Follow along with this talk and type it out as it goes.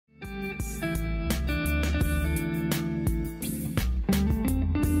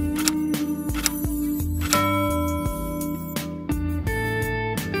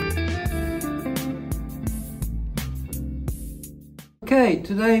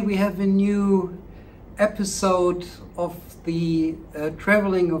today we have a new episode of the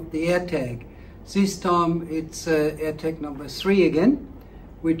traveling of the AirTag. This time it's AirTag number 3 again,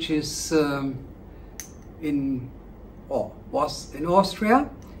 which is was in Austria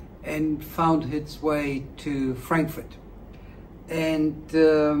and found its way to Frankfurt. And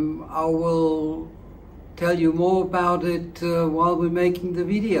I will tell you more about it while we're making the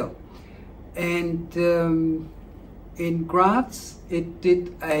video. And in Graz, it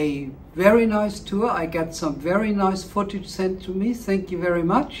did a very nice tour. I got some very nice footage sent to me. Thank you very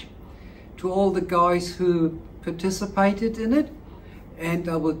much to all the guys who participated in it. And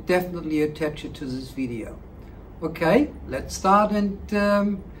I will definitely attach it to this video. Okay, let's start and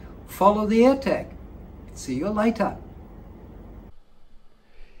follow the AirTag. See you later.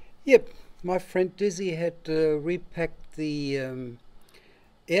 Yep, my friend Dizzy had repacked the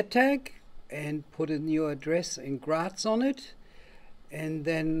AirTag and put a new address in Graz on it, and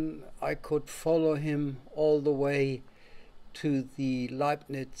then I could follow him all the way to the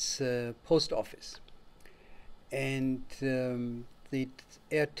Leibnitz post office. And the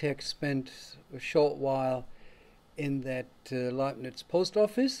AirTag spent a short while in that Leibnitz post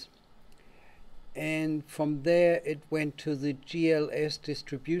office, and from there it went to the GLS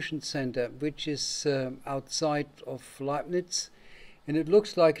distribution center, which is outside of Leibnitz. And it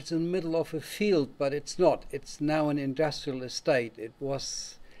looks like it's in the middle of a field, but it's not. It's now an industrial estate. It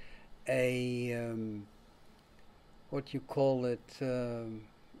was a, what you call it, a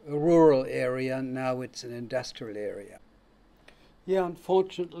rural area. Now it's an industrial area. Yeah,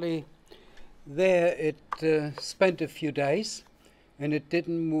 unfortunately, there it spent a few days and it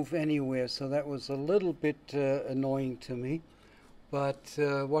didn't move anywhere. So that was a little bit annoying to me. But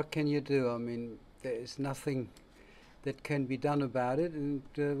what can you do? I mean, there is nothing that can be done about it, and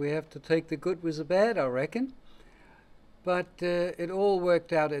we have to take the good with the bad, I reckon. But it all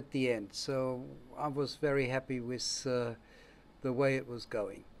worked out at the end, so I was very happy with the way it was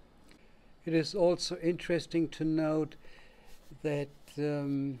going. It is also interesting to note that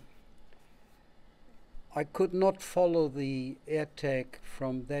I could not follow the AirTag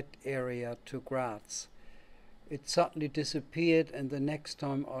from that area to Graz. It suddenly disappeared, and the next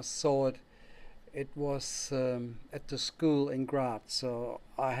time I saw it, it was at the school in Graz, so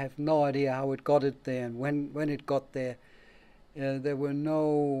I have no idea how it got it there, and when it got there, there were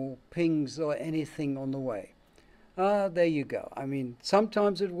no pings or anything on the way. There you go. I mean,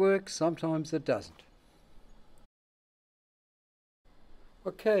 sometimes it works, sometimes it doesn't.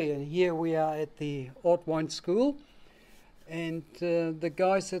 Okay, and here we are at the Ortwein Schule, and the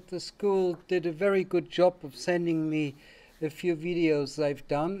guys at the school did a very good job of sending me a few videos they've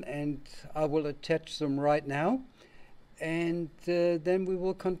done, and I will attach them right now, and then we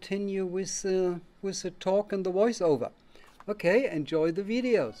will continue with the talk and the voiceover. Okay, enjoy the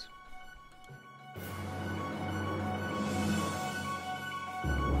videos.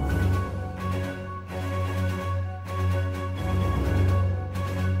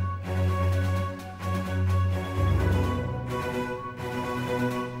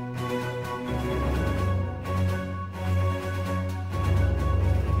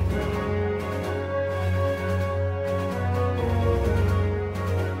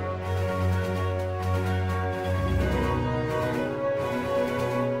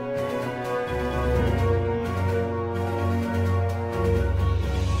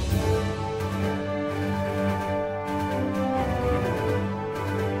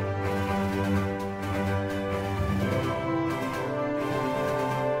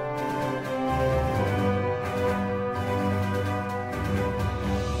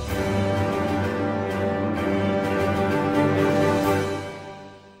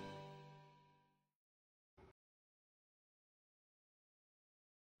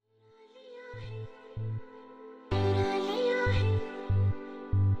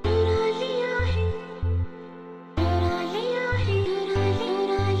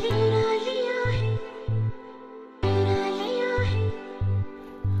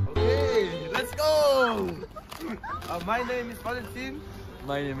 My name is Valentin.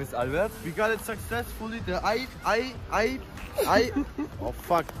 My name is Albert. We got it successfully. Oh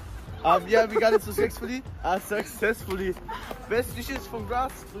fuck. Yeah, we got it successfully. Successfully. Best wishes from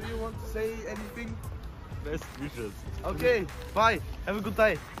Graz. Do you want to say anything? Best wishes. Okay, bye. Have a good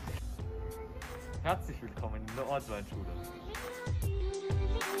day. Herzlich willkommen in der Ortwein Schule.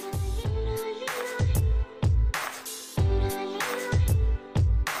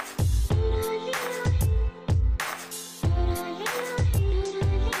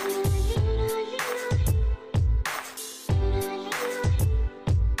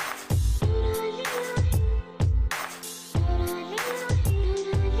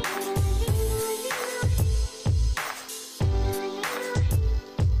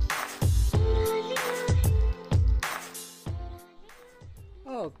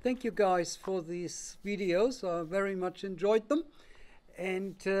 thank you guys for these videos. I very much enjoyed them,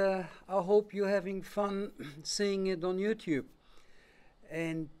 and I hope you're having fun seeing it on YouTube.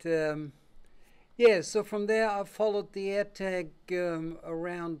 And yeah, so from there I followed the AirTag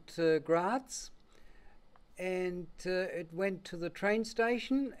around Graz, and it went to the train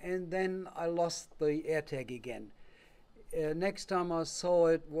station, and then I lost the AirTag again. Next time I saw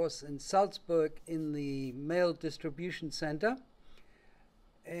it was in Salzburg in the mail distribution center,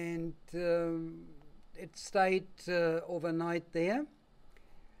 and it stayed overnight there,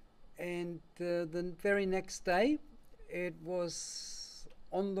 and the very next day it was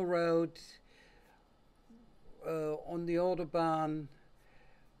on the road on the Autobahn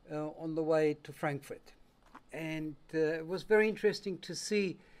on the way to Frankfurt. And it was very interesting to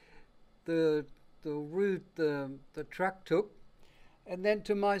see the route the truck took, and then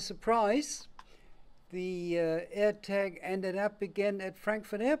to my surprise the AirTag ended up again at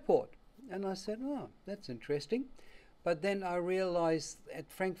Frankfurt airport, and I said, oh, that's interesting. But then I realized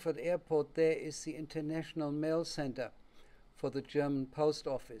at Frankfurt airport there is the International Mail Center for the German post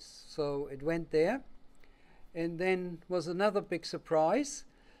office, so it went there. And then was another big surprise,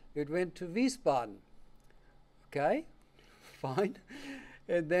 it went to Wiesbaden. Okay, fine.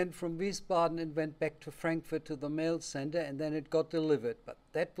 And then from Wiesbaden it went back to Frankfurt to the mail center, and then it got delivered. But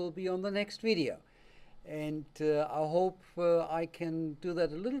that will be on the next video. And I hope I can do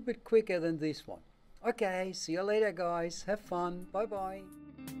that a little bit quicker than this one. Okay, see you later guys. Have fun. Bye bye.